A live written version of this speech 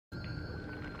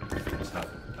It's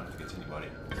nothing to get to anybody.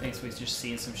 Thanks, we're just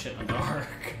seeing some shit in the dark.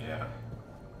 Yeah.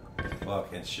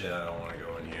 Fucking shit, I don't want to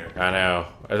go in here. I know.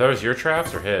 Are those your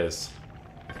traps or his?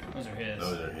 Those are his.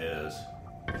 Those are his.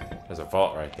 There's a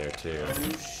vault right there, too. Oh,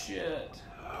 shit.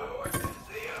 Oh, I didn't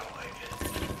see it. I don't like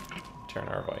it. Turn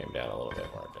our volume down a little bit,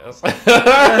 Marcus.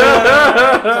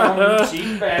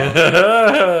 Cheap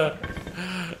bag.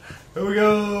 Here we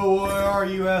go. Where are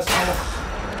you, asshole?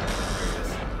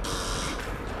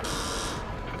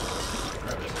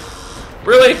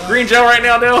 Really? Green gel right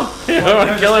now, Dale? You want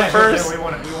to kill him first? We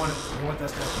want that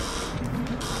statue.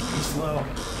 Be slow.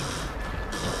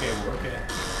 Okay, we're okay.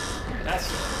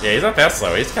 That's Yeah, he's not that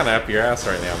slow. He's kind of up your ass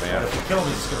right now, But man. if we kill him,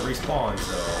 he's just gonna respawn,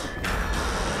 so...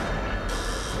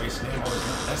 Waste name always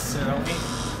not necessarily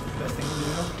the best thing to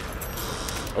do.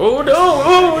 Oh, no!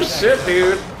 Oh, shit,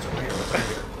 dude! What's over here? What's over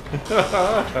here? No.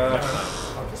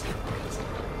 Fuck this.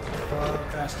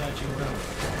 Fuck that statue. No.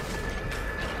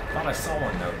 Thought I saw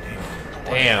one, though.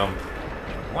 Damn.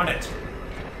 Want it.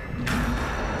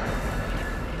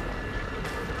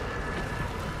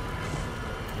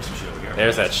 There's some shit over here.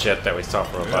 There's that shit that we saw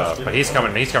from above. But he's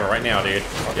coming right now, dude.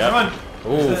 Yep. Run.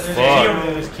 Ooh, There's a key fuck. over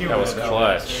there, there's a key That over was there.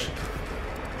 clutch.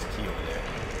 There's a key over there.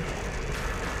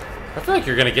 I feel like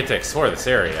you're gonna get to explore this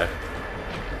area.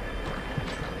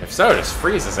 If so, just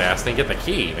freeze his ass, then get the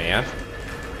key, man. I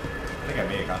think I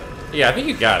may have got it. Yeah, I think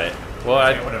you got it. Well,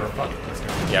 Okay, whatever. Fuck it. Let's go.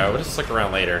 yeah, we'll just look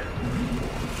around later.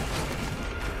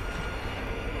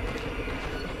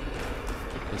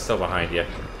 He's still behind you. Yeah,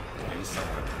 he's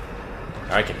somewhere.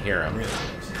 I can hear him. Really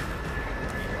close.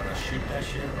 You wanna shoot that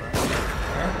shit right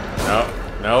there? No,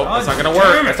 no, God it's not gonna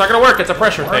damn work. it. It's not gonna work. It's a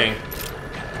pressure thing.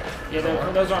 Yeah,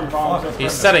 those aren't bombs. Those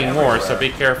He's are- setting more, so be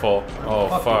careful. Oh,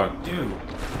 What the fuck. do we do?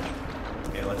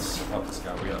 Okay, let's fuck this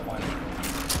guy. We gotta find him.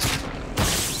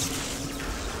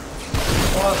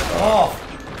 Fuck off!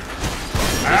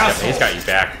 He's got you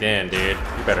backed in, dude.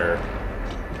 You better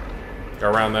go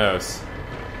around those.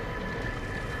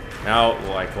 Now,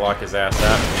 like, lock his ass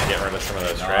up and get rid of some of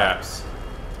those traps.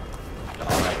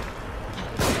 Alright.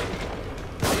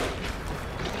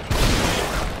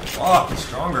 Fuck, he's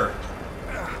stronger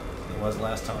than he was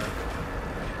last time.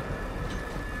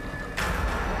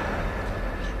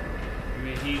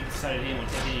 Maybe he decided he didn't want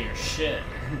to take any of your shit.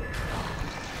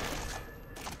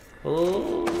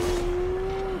 Ooh.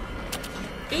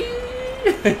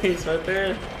 He's right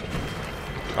there.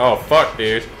 Oh, fuck,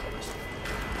 dude.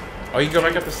 Oh, you can go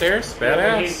back up the stairs?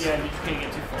 Badass. Yeah, you can't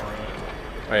get too far away.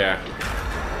 Oh,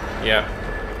 yeah. Yeah.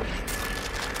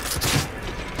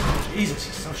 Jesus,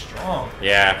 he's so strong.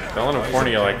 Yeah, don't let him corner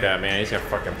you like that, man. He's gonna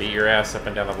fucking beat your ass up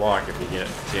and down the block if you get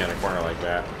see in a corner like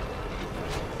that.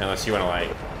 Unless you want to,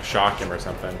 like, shock him or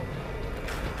something.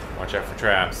 Watch out for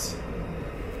traps.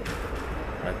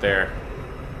 Right there.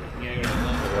 You gotta go to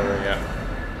the left. Yeah.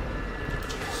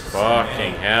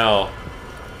 Fucking hell.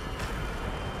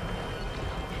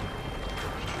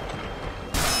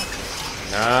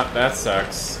 Nah, that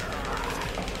sucks.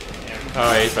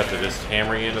 Oh, he's about to just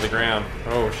hammer you into the ground.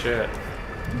 Oh, shit.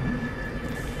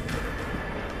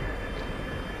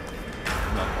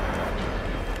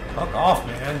 Fuck off,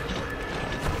 man.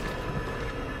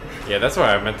 Yeah, that's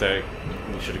why I meant to...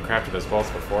 You should have crafted those bolts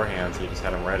beforehand, so you just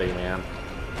had them ready, man.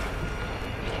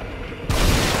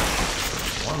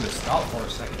 I want him to stop for a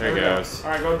second. There he goes.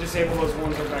 Alright, go disable those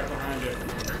ones that are back behind you.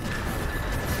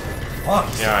 Fuck,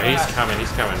 Yeah, he's fast.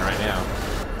 coming right now.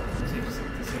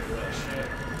 Disable that shit.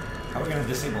 How are we gonna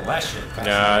disable that shit?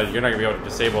 Nah, you're not gonna be able to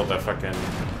disable the fucking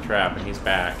trap, and he's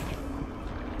back.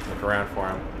 Look around for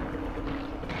him.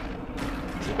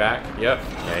 Is he back? Yep.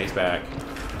 Yeah, he's back.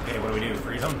 Okay, what do we do?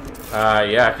 Freeze him?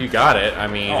 Yeah, if you got it, I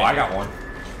mean... Oh, I got one.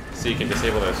 So you can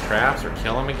disable those traps or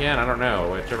kill him again? I don't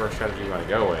know. Whichever strategy you want to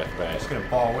go with, I'm but... just gonna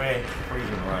ball away. Freeze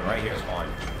him and run. Right here is fine.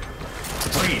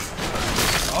 Freeze!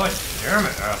 Oh, damn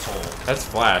it, asshole. That's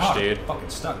Flash, Fuck, dude. Fucking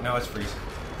stuck. No, it's freeze.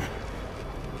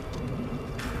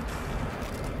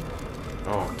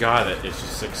 Oh god, that is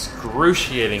just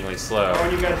excruciatingly slow. Oh,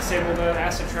 and you gotta disable the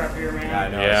acid trap here, man. Yeah, I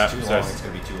know. Yeah, it's too so long. it's- It's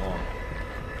gonna be too long.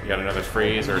 You got another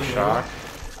freeze or shock?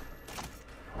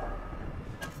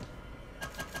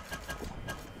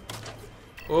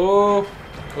 Oh,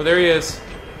 oh, there he is.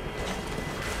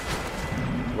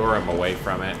 Lure him away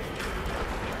from it.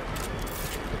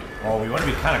 Well, we want to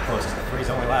be kind of close because the freeze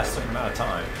only lasts a certain amount of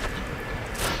time.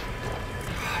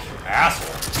 You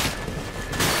asshole.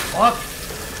 Fuck.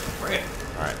 Frick.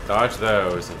 Alright, dodge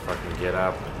those and fucking get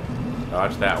up.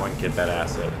 Dodge that one, get that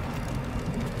acid.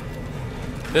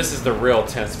 This is the real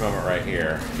tense moment right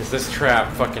here. Because this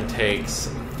trap fucking takes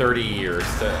 30 years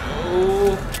to...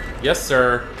 Oh, yes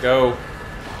sir, go.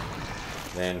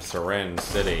 Then Seren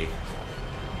City.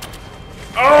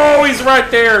 Oh! he's right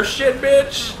there. Shit,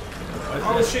 bitch.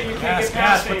 Oh shit, you can't get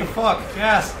past What me. the fuck?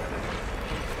 Gas.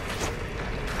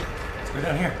 Let's go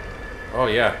down here. Oh,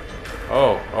 yeah.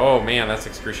 Oh, man, that's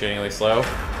excruciatingly slow.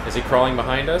 Is he crawling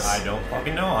behind us? I don't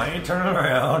fucking know. I ain't turning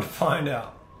around to find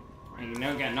out. You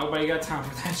know, nobody got time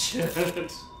for that shit.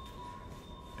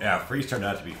 Yeah, Freeze turned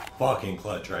out to be fucking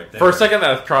clutch right there. For a second,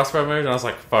 that crossbow moved, and I was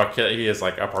like, fuck, he is,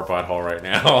 like, up our butthole right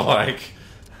now. Like,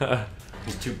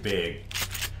 He's too big.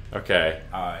 okay.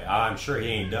 I'm sure he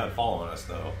ain't done following us,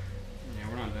 though. Yeah,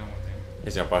 we're not done with him.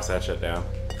 He's gonna bust that shit down.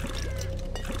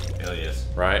 Hell yes.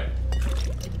 Right?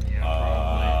 Yeah,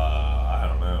 I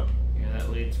don't know. probably. Yeah, that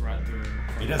leads right through.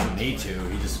 He doesn't need to.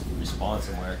 He just respawns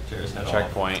somewhere. Tear his head off.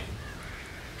 Checkpoint.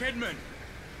 Kidman,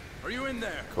 are you in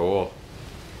there? Cool.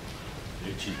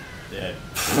 Dude, she's dead.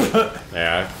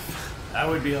 Yeah. I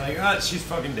would be like, oh, she's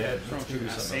fucking dead. Let's From do I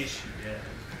say something. she did.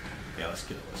 Yeah, let's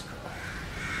get this car.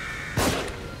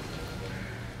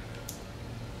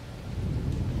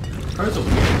 Cars will be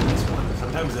good in this one.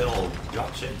 Sometimes it'll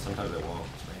drop shit, sometimes it won't.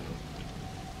 It's random.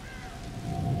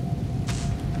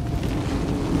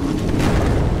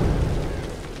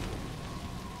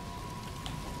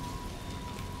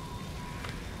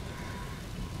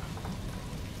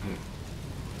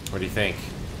 What do you think?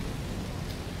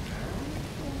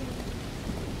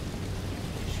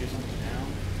 Shoot something down.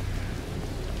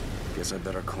 Guess I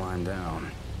better climb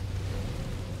down.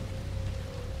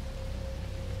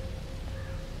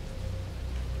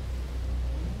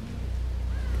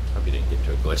 Hope you didn't get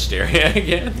to a glitched area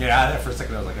again. Yeah, for a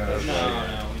second I was like, oh, No, shit.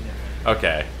 no, we didn't.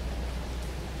 Okay.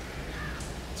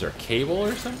 Is there a cable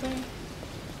or something?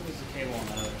 There's a cable on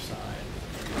the other side.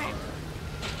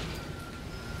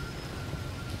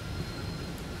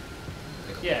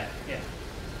 Yeah, yeah.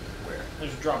 Where?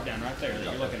 There's a drop down right there that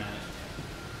you're looking at.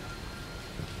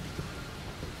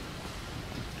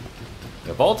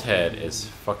 The Vault Head is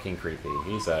fucking creepy.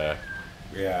 He's a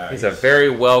Yeah. very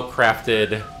well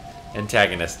crafted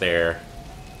antagonist there.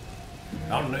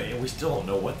 I don't know. We still don't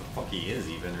know what the fuck he is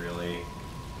even really.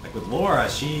 Like with Laura,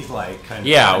 she's like kind of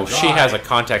Yeah, she has a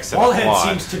context and a Wallhead plot.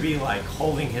 seems to be like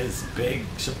holding his big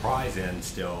surprise in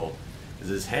still, because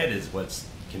his head is what's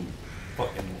can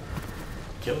fucking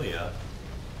kill you.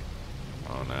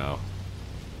 Oh no.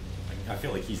 I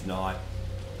feel like he's not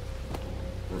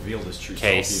revealed his true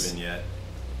Case. self even yet.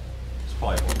 It's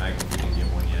probably more Magnum if we didn't get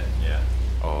one yet. Yeah,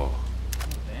 Oh,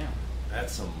 Damn.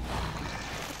 that's some.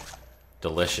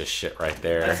 delicious shit right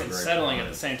there. That's unsettling at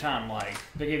the same time. Like,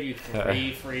 they give you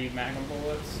 3 free Magnum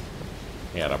bullets.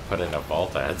 Yeah, to put in a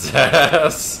Vault Head's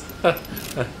ass.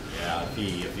 Yeah, if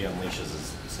he unleashes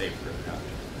his safe grip out.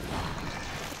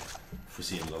 If we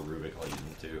see him low Rubik, I'll use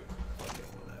him too. I'll get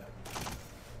one of that.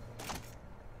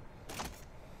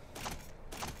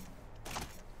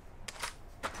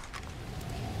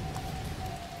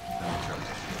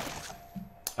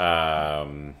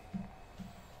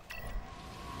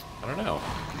 I don't know.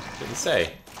 Didn't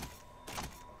say.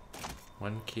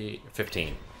 1 key,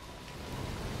 15.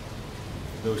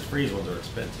 Those freeze ones are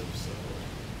expensive, so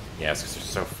Yeah, it's because they're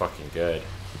so fucking good.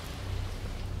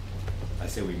 I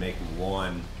say we make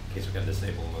one in case we gotta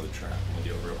disable another trap. We'll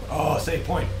do it real quick. Oh, save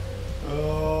point!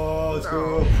 Oh, let's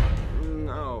go!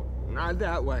 No, not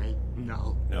that way.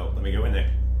 No. No, let me go in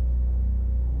there.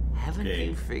 Haven't Okay.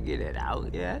 you figured it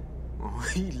out yet? Oh,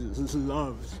 he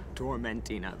loves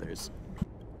tormenting others.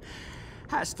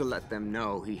 Has to let them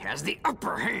know he has the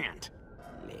upper hand.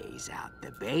 Lays out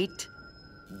the bait,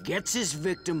 gets his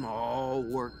victim all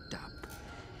worked up.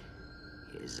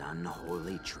 His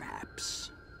unholy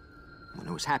traps. When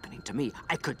it was happening to me,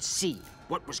 I could see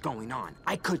what was going on.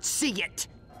 I could see it,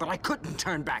 but I couldn't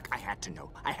turn back. I had to know.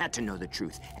 I had to know the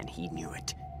truth, and he knew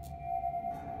it.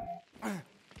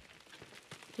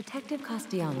 Detective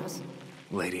Castellanos.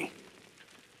 Lady,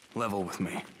 level with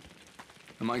me.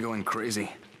 Am I going crazy?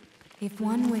 If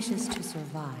one wishes to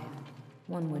survive,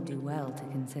 one would do well to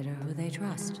consider who they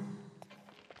trust.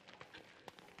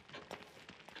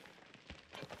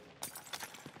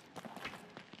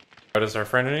 What is our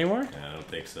friend anymore? Yeah, I don't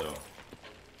think so.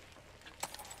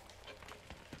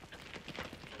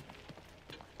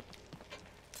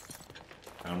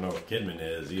 I don't know if Kidman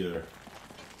is either.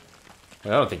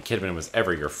 Well, I don't think Kidman was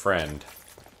ever your friend.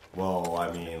 Well,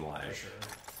 I mean, like,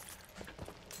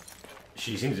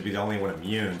 she seems to be the only one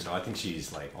immune, so I think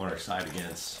she's like on her side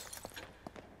against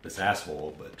this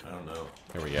asshole. But I don't know.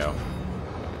 Here we go.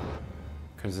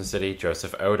 Crimson City,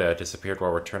 Joseph Oda disappeared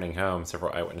while returning home.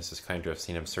 Several eyewitnesses claim to have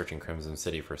seen him searching Crimson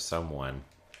City for someone.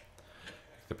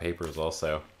 The papers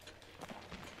also.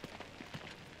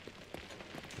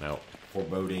 No.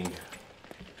 Foreboding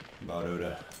about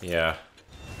Oda. Yeah.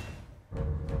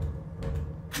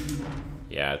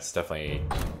 Yeah, it's definitely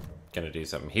gonna do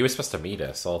something. He was supposed to meet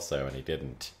us also, and he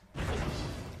didn't. Well,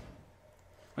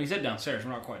 he said downstairs.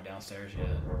 We're not quite downstairs yet.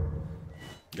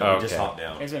 No, Okay. just hop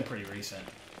down. It's been pretty recent.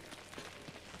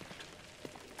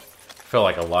 I feel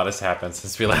like a lot has happened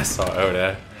since we last saw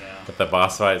Oda Yeah. with the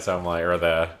boss fight. So I'm like, or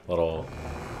the little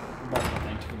I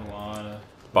think took a lot of...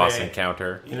 boss Wait.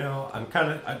 encounter. You know, I'm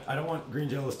kind of. I don't want green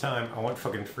gel this time. I want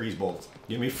fucking freeze bolts.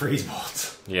 Give me freeze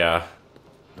bolts. Yeah.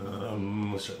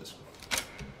 Let's try this.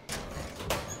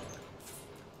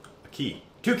 A key.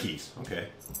 2 keys. Okay.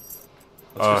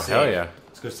 Let's Oh, go save. hell yeah.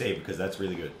 Let's go save because that's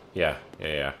really good. Yeah.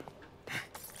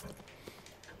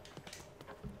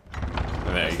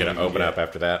 And then you're gonna open up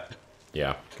after that.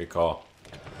 Yeah, good call.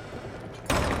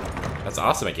 That's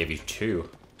awesome. It gave you 2.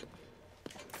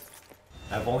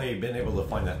 I've only been able to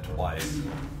find that twice.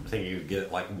 I think you get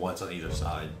it like once on either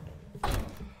side.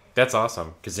 That's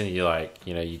awesome because then you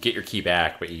you get your key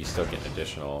back, but you still get an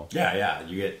additional. Yeah,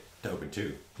 you get to open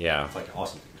 2. Yeah. It's like an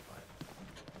awesome thing to find.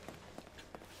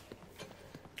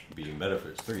 Be even better if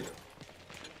it's 3 though.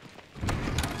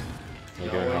 You're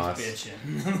He's doing always awesome.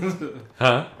 bitching.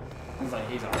 Huh? He's like,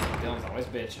 Dylan's always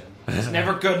bitching. It's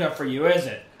never good enough for you, is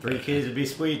it? 3 keys would be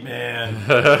sweet, man.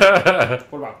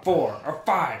 What about 4 or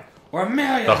 5 or 1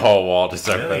 million? The whole wall just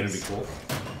That would be opens. cool.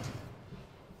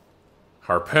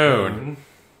 Harpoon.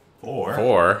 4.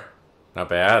 4. Not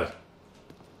bad.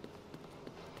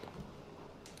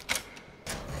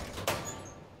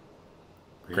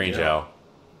 Green gel.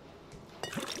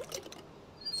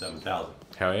 7,000.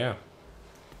 Hell yeah.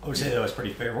 I would say that was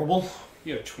pretty favorable.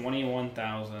 You have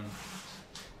 21,000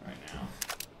 right now.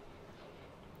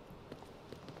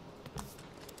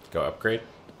 Go upgrade.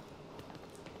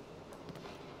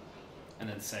 And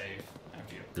then save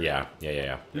after you. Yeah.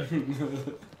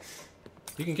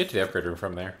 You can get to the upgrade room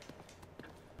from there.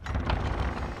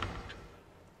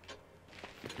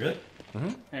 Really?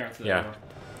 Hey, right through Yeah.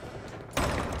 the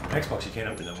door. Xbox, you can't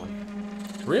open that one.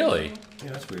 Really?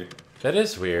 Yeah, that's weird. That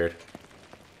is weird.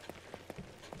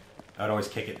 I'd always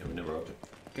kick it and it would never open.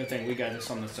 Good thing we got this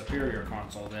on the superior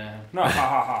console then. No, ha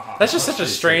ha ha ha. That's just such a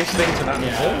strange thing to not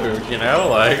include, you know?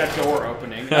 Like Like, that door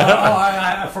opening.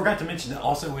 I forgot to mention that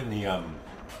also in the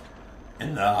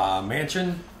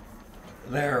mansion,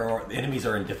 the enemies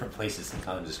are in different places and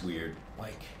kind of just weird,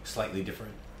 like slightly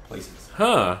different places.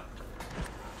 huh.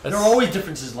 There are always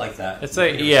differences like that. It's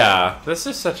like, yeah, this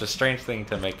is such a strange thing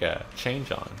to make a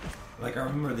change on. Like I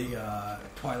remember the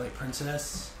Twilight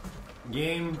Princess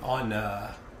game on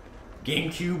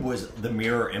GameCube was the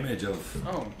mirror image of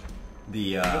Oh,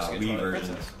 the let's get Wii Twilight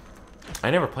version. Princess. I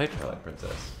never played Twilight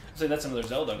Princess. So that's another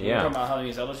Zelda. We Yeah. were talking about how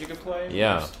many Zeldas you could play.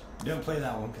 Yeah. Don't play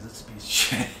that one because it's a piece of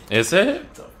shit. Is it?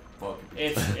 It's a fucking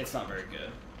It's not very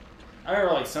good. I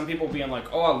remember like some people being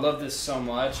like, "Oh, I love this so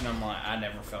much," and I'm like, I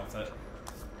never felt it.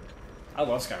 I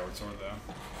love Skyward Sword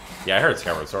though. Yeah, I heard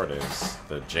Skyward Sword is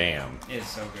the jam. It's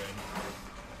so good.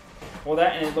 Well,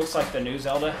 that and it looks like the new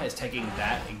Zelda is taking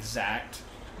that exact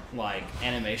like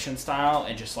animation style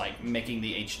and just like making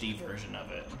the HD version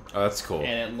of it, Oh, that's cool.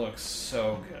 and it looks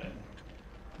so good.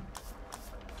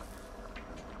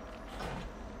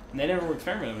 And they never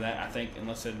experimented with that, I think,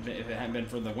 if it hadn't been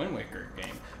for the Wind Waker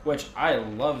game, which I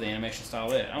love the animation style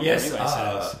of it. I don't Yes, care what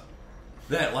anybody says.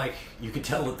 that like you could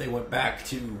tell that they went back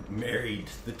to married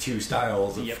the two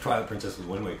styles of Yep. Twilight Princess with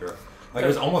Wind Waker. Like it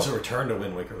was almost a return to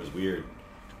Wind Waker. It was weird.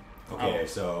 Okay, I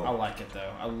so like it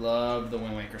though. I love the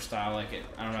Wind Waker style. Like it,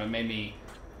 I don't know. It made me.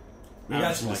 we I got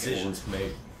just some like it more. decisions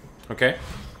made. Okay.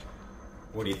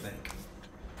 What do you think?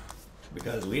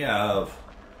 Because we have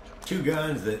 2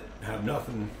 guns that have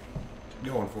nothing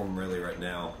going for them really right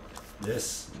now.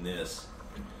 This and this.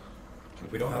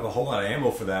 We don't have a whole lot of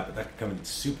ammo for that, but that could come in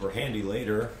super handy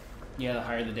later. Yeah, the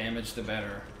higher the damage, the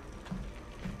better.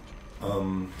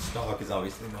 Stock is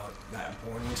obviously not that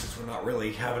important since we're not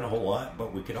really having a whole lot,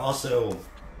 but we could also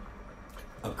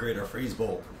upgrade our freeze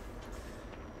bolt,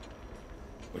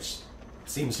 which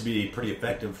seems to be pretty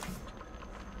effective.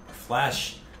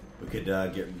 Flash, we could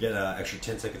get extra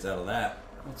 10 seconds out of that.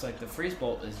 It's like the freeze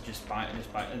bolt is just buy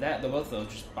that. The both of those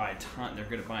just buy time. They're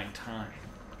good at buying time.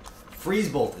 Freeze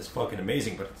bolt is fucking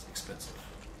amazing, but it's expensive.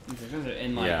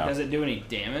 And like, Yeah. does it do any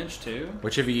damage too?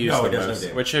 Which have you used No, the it doesn't most?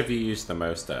 do. Which have you used the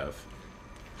most of?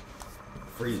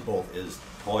 Freeze bolt is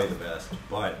probably the best,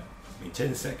 but I mean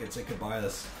 10 seconds it could buy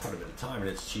us quite a bit of time and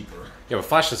it's cheaper. Yeah, but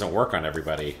Flash doesn't work on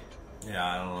everybody. Yeah,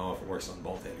 I don't know if it works on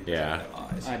both ends. Yeah.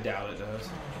 I doubt it does.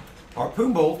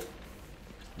 Harpoon bolt,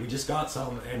 we just got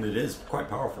some and it is quite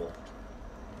powerful.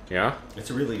 Yeah? It's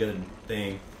a really good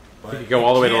thing. But If you go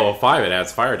all the way to can't- level 5, it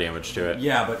adds fire damage to it.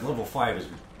 Yeah, but level 5 is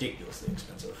ridiculously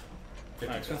expensive.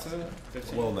 How expensive is it?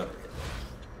 15? We'll never get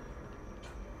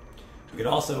We could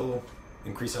also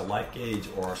increase our life gauge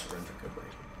or our syringe recovery.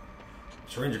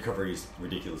 Syringe recovery is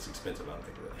ridiculously expensive. I don't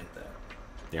think we're going to hit that.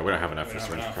 Yeah, we don't have enough for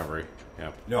syringe recovery.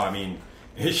 Yep. No, I mean,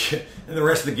 in the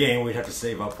rest of the game, we'd have to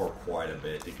save up for quite a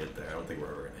bit to get there. I don't think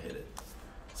we're ever going to hit it.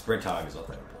 Sprint time is not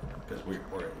that important because we're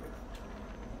going to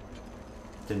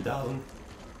get 10,000.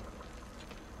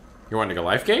 You want to go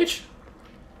life gauge?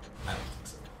 I don't think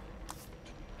so.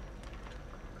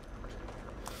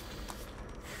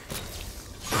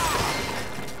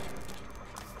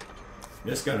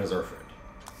 This gun is our friend.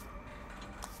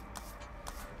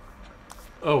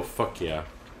 Oh, fuck yeah.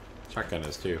 Shotgun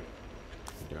is too.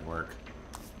 Doing work.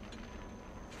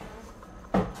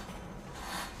 I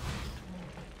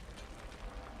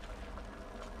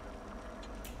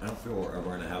don't feel we're ever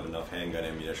going to have enough handgun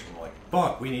ammunition. Like,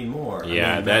 fuck, we need more.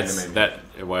 Yeah, I mean, that's that.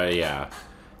 Well, yeah,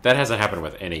 that hasn't happened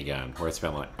with any gun where it's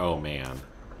been like, oh man.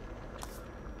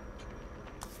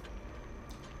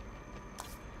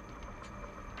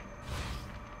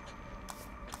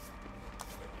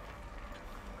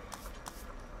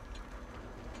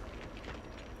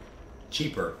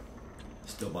 Cheaper.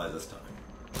 Still buys us time.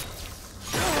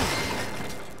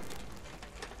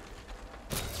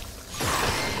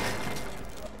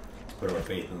 Put our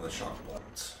faith in the shock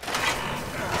bolts.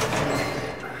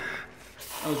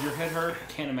 Oh, is your head hurt?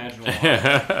 Can't imagine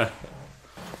why.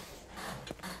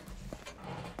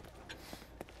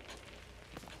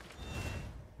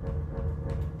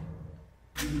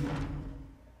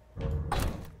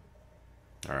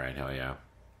 Alright, hell yeah.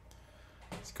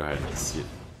 Let's go ahead and see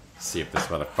if this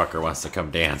motherfucker wants to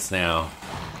come dance now.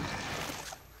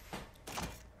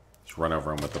 Just run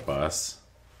over him with the bus.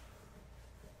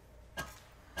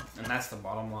 And that's the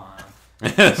bottom line.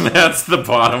 That's the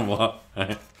bottom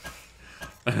line.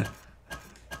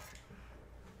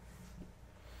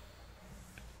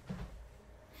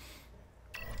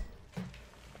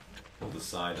 We'll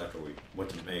decide what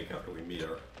to make after we meet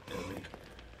our enemy.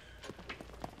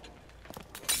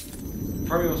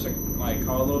 Part of me wants to like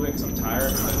call a little bit because I'm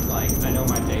tired, but like I know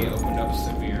my day opened up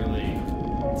severely,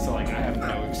 so like I have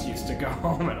no excuse to go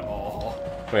home at all.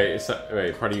 Wait,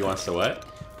 part of you wants to what?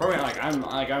 Part of me I'm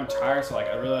tired, so like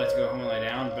I really like to go home and lay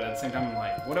down, but at the same time I'm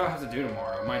like, what do I have to do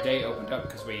tomorrow? My day opened up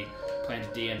because we planned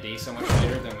D&D so much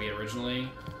later than I originally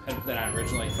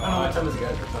thought. What time is it,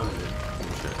 guys? What time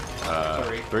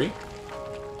is it? 3?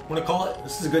 Want to call it?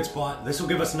 This is a good spot. This will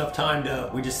give us enough time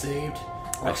to. We just saved.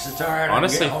 We're just tired.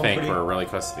 Honestly, think we're really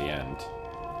close to the end.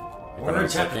 We're in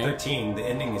chapter 13. The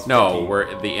ending is 15. No, we're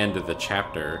at the end of the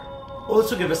chapter. Well,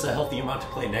 this will give us a healthy amount to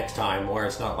play next time, where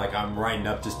it's not like I'm riding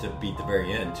up just to beat the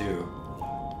very end, too.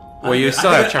 Well, you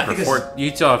still have chapter 4. You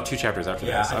still have 2 chapters after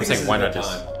this. I'm saying, why not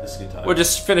just... This is a good time. Well,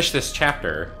 just finish this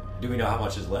chapter. Do we know how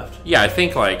much is left? Yeah, I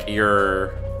think, like,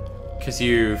 you're... Because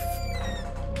you've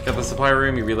got the supply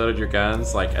room, you reloaded your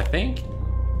guns. Like, I think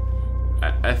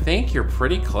you're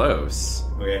pretty close.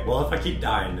 Okay, well, if I keep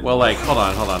dying... Then... Well, like, hold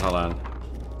on.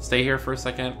 Stay here for a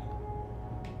second.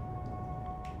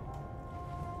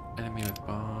 Enemy with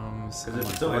bombs.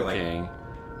 Because it's only like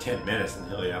 10 minutes in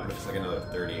hell yeah, but if it's like another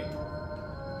 30.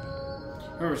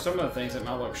 Remember, some of the things that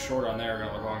might look short on there are going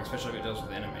to look long, especially if it deals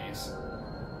with enemies.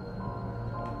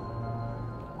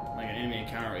 Like an enemy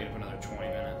encounter will eat up another 20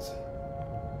 minutes.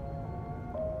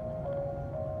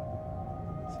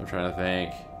 So I'm trying to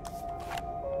think.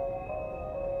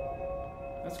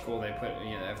 That's cool. They put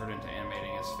effort into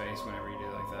animating his face whenever you do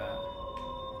like that.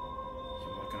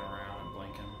 Keep looking around and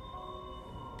blinking.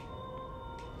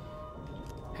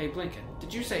 Hey, Blinken.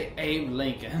 Did you say Abe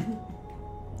Lincoln?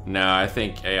 No, I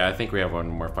think we have one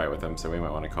more fight with him, so we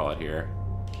might want to call it here.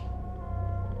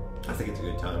 I think it's a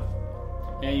good time.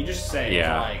 Yeah, you just saved.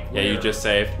 Yeah, Like, yeah, you just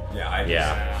saved. Yeah,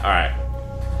 Yeah. All right.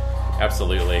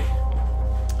 Absolutely.